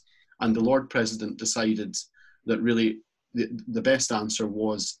issues, and the Lord President decided that really the best answer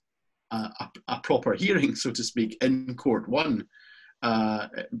was a proper hearing, so to speak, in Court 1,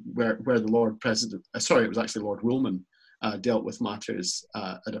 where the Lord President, sorry, it was actually Lord Woolman, dealt with matters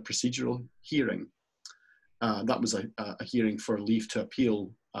at a procedural hearing. That was a hearing for leave to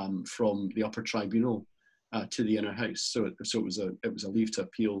appeal from the upper tribunal to the inner house. So it was a leave to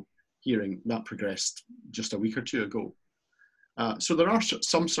appeal hearing that progressed just a week or two ago. So there are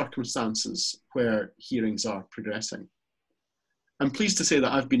some circumstances where hearings are progressing. I'm pleased to say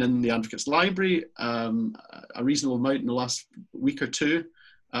that I've been in the Advocates Library a reasonable amount in the last week or two.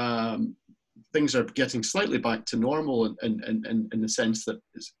 Things are getting slightly back to normal in the sense that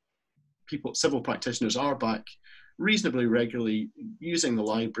civil practitioners are back reasonably regularly using the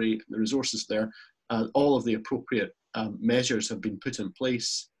library, the resources there. All of the appropriate measures have been put in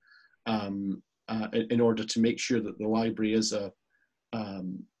place in order to make sure that the library is a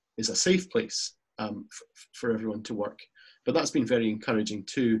safe place for everyone to work. But that's been very encouraging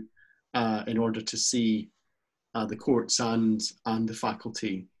too, in order to see the courts and the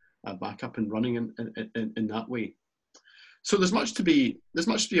faculty back up and running in that way. So there's much to be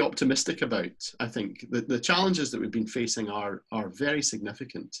optimistic about. I think the challenges that we've been facing are very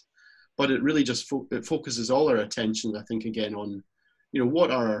significant, but it really just it focuses all our attention, I think, again on, what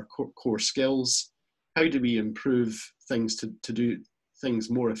are our core skills? How do we improve things to do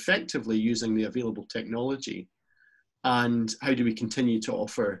things more effectively using the available technology? And how do we continue to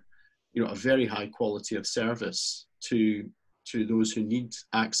offer, a very high quality of service to those who need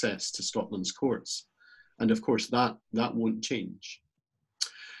access to Scotland's courts? And of course, that won't change.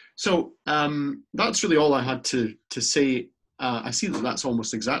 So that's really all I had to say. I see that that's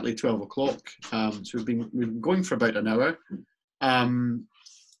almost exactly 12 o'clock. So we've been going for about an hour.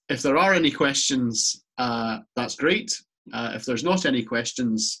 If there are any questions, that's great. If there's not any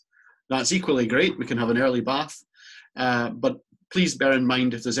questions, that's equally great. We can have an early bath. But please bear in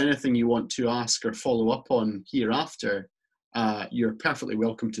mind, if there's anything you want to ask or follow up on hereafter, you're perfectly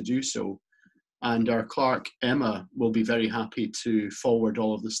welcome to do so. And our clerk, Emma, will be very happy to forward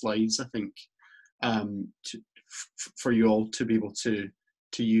all of the slides, I think, for you all to be able to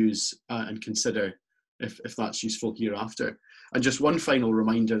use and consider if that's useful hereafter. And just one final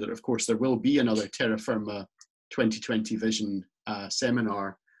reminder that, of course, there will be another Terra Firma 2020 Vision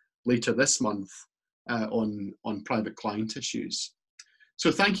seminar later this month on private client issues.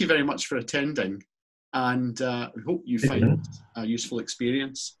 So thank you very much for attending, and we hope you find a useful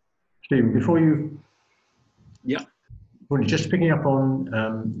experience. Stephen, before you... Yeah. Just picking up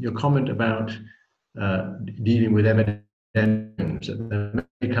on your comment about dealing with evidence, there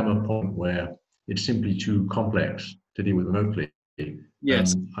may come a point where it's simply too complex to deal with remotely.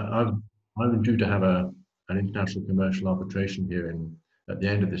 Yes. I'm due to have an international commercial arbitration hearing at the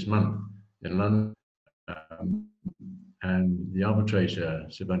end of this month in London, and the arbitrator,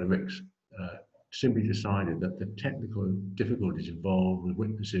 Savannah Ricks, simply decided that the technical difficulties involved with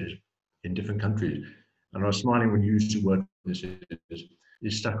witnesses in different countries, and I was smiling when you used the word witnesses,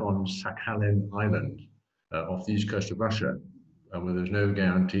 is stuck on Sakhalin Island off the east coast of Russia, where there's no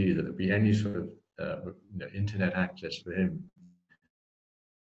guarantee that there'll be any sort of internet access for him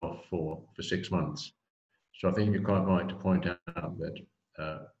for 6 months. So I think you're quite right to point out that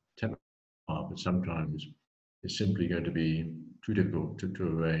technical, but sometimes it's simply going to be too difficult to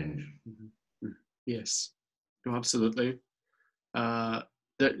arrange. Yes, no, absolutely.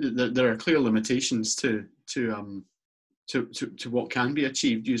 There are clear limitations to what can be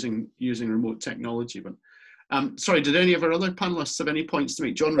achieved using remote technology. But sorry, did any of our other panelists have any points to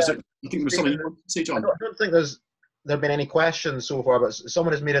make? John, was there, I think there was something you wanted to say, John? I don't think there have been any questions so far, but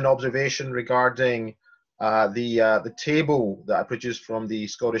someone has made an observation regarding the table that I produced from the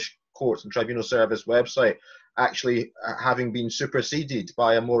Scottish Courts and Tribunal Service website actually having been superseded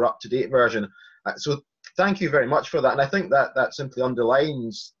by a more up-to-date version. So thank you very much for that. And I think that simply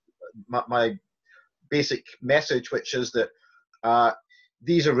underlines my basic message, which is that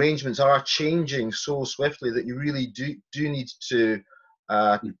these arrangements are changing so swiftly that you really do need to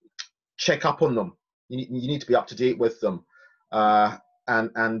check up on them. You need to be up to date with them.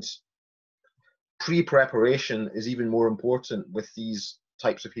 And pre-preparation is even more important with these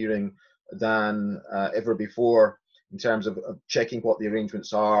types of hearing than ever before, in terms of checking what the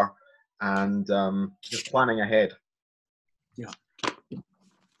arrangements are and just planning ahead. Yeah.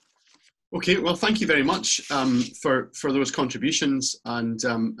 Okay, well, thank you very much for those contributions, and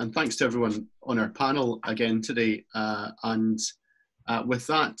thanks to everyone on our panel again today. With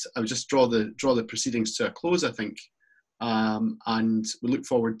that, I'll just draw the proceedings to a close, I think, and we look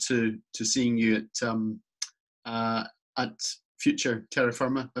forward to seeing you at future Terra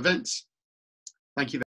Firma events. Thank you.